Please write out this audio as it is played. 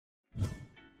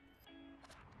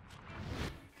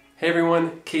Hey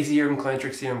everyone, Casey here from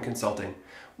CM Consulting.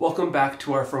 Welcome back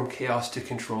to our From Chaos to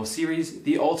Control series,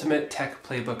 the ultimate tech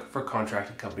playbook for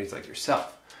contracted companies like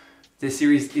yourself. This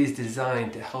series is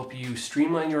designed to help you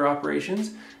streamline your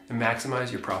operations and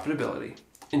maximize your profitability.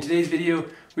 In today's video,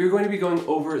 we are going to be going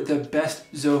over the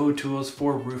best ZOHO tools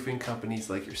for roofing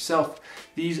companies like yourself.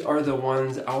 These are the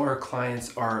ones our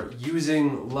clients are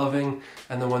using, loving,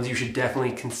 and the ones you should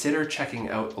definitely consider checking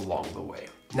out along the way.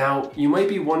 Now, you might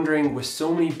be wondering, with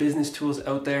so many business tools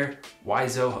out there, why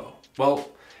ZOHO? Well,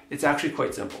 it's actually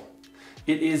quite simple.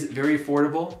 It is very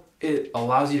affordable. It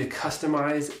allows you to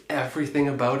customize everything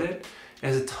about it. It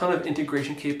has a ton of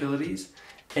integration capabilities.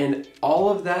 And all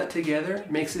of that together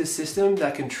makes it a system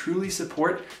that can truly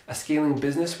support a scaling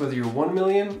business, whether you're 1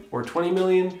 million or 20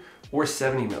 million or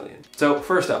 70 million. So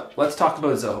first up, let's talk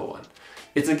about ZOHO One.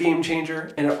 It's a game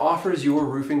changer and it offers your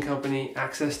roofing company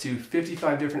access to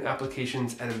 55 different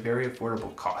applications at a very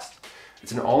affordable cost.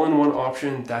 It's an all-in-one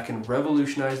option that can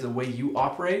revolutionize the way you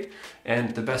operate.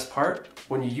 And the best part,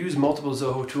 when you use multiple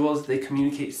ZOHO tools, they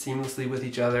communicate seamlessly with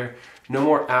each other. No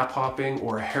more app hopping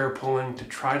or hair pulling to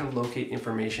try to locate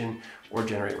information or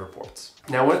generate reports.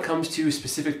 Now, when it comes to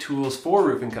specific tools for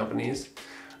roofing companies,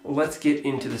 let's get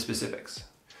into the specifics.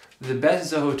 The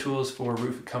best ZOHO tools for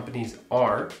roofing companies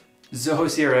are ZOHO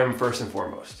CRM first and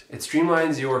foremost. It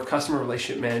streamlines your customer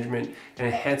relationship management and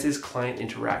enhances client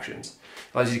interactions.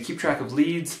 It allows you to keep track of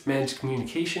leads, manage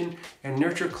communication, and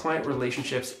nurture client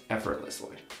relationships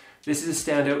effortlessly. This is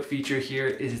a standout feature here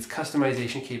is its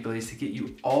customization capabilities to get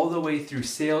you all the way through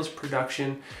sales,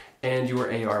 production, and your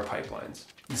AR pipelines.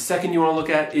 The second you want to look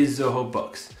at is ZOHO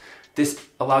Books. This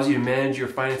allows you to manage your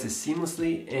finances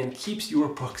seamlessly and keeps your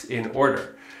books in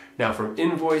order. Now, from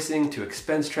invoicing to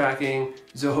expense tracking,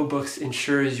 ZOHO Books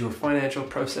ensures your financial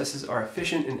processes are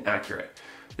efficient and accurate.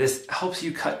 This helps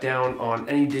you cut down on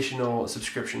any additional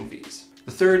subscription fees.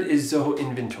 The third is ZOHO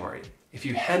Inventory. If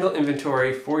you handle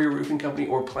inventory for your roofing company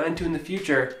or plan to in the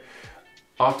future,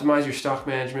 optimize your stock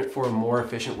management for a more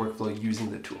efficient workflow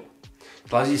using the tool.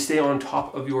 It allows you to stay on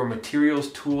top of your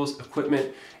materials, tools,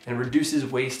 equipment, and reduces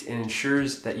waste and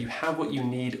ensures that you have what you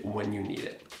need when you need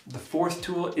it. The fourth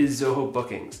tool is ZOHO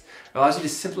Bookings. It allows you to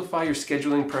simplify your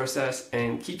scheduling process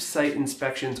and keep site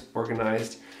inspections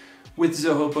organized. With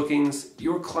ZOHO Bookings,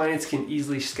 your clients can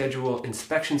easily schedule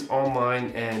inspections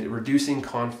online and reducing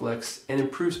conflicts and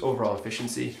improves overall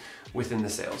efficiency within the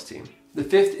sales team. The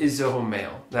fifth is ZOHO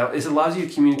Mail. Now, this allows you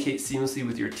to communicate seamlessly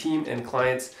with your team and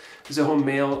clients. ZOHO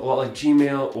Mail, a lot like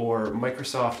Gmail or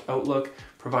Microsoft Outlook,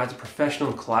 provides a professional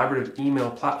and collaborative email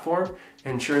platform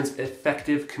and ensures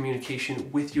effective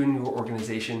communication with you and your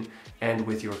organization and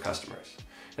with your customers.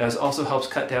 Now, this also helps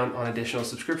cut down on additional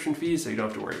subscription fees, so you don't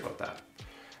have to worry about that.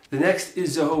 The next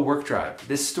is ZOHO WorkDrive.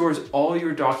 This stores all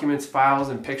your documents, files,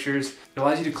 and pictures. It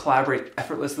allows you to collaborate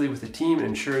effortlessly with the team and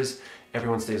ensures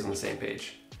everyone stays on the same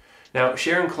page. Now,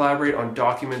 share and collaborate on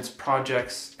documents,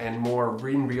 projects, and more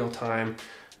in real time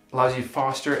allows you to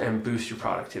foster and boost your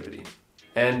productivity.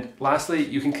 And lastly,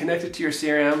 you can connect it to your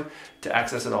CRM to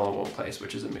access it all in one place,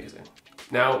 which is amazing.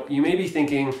 Now, you may be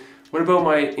thinking, what about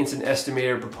my instant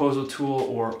estimator, proposal tool,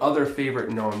 or other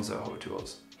favorite non-ZOHO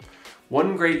tools?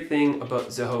 One great thing about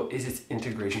ZOHO is its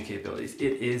integration capabilities.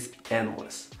 It is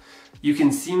endless. You can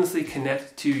seamlessly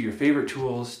connect to your favorite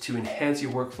tools to enhance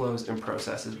your workflows and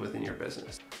processes within your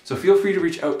business. So feel free to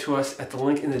reach out to us at the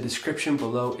link in the description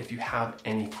below if you have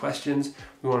any questions.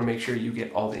 We want to make sure you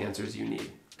get all the answers you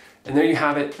need. And there you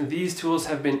have it. These tools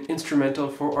have been instrumental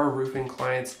for our roofing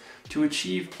clients to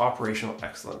achieve operational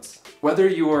excellence. Whether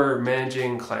you are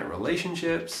managing client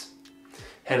relationships,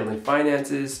 handling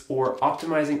finances, or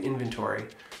optimizing inventory,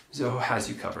 ZOHO has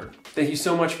you covered. Thank you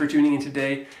so much for tuning in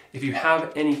today. If you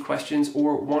have any questions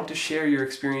or want to share your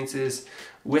experiences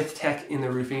with tech in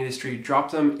the roofing industry,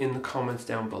 drop them in the comments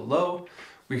down below.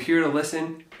 We're here to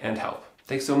listen and help.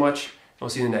 Thanks so much, and we'll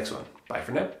see you in the next one. Bye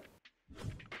for now.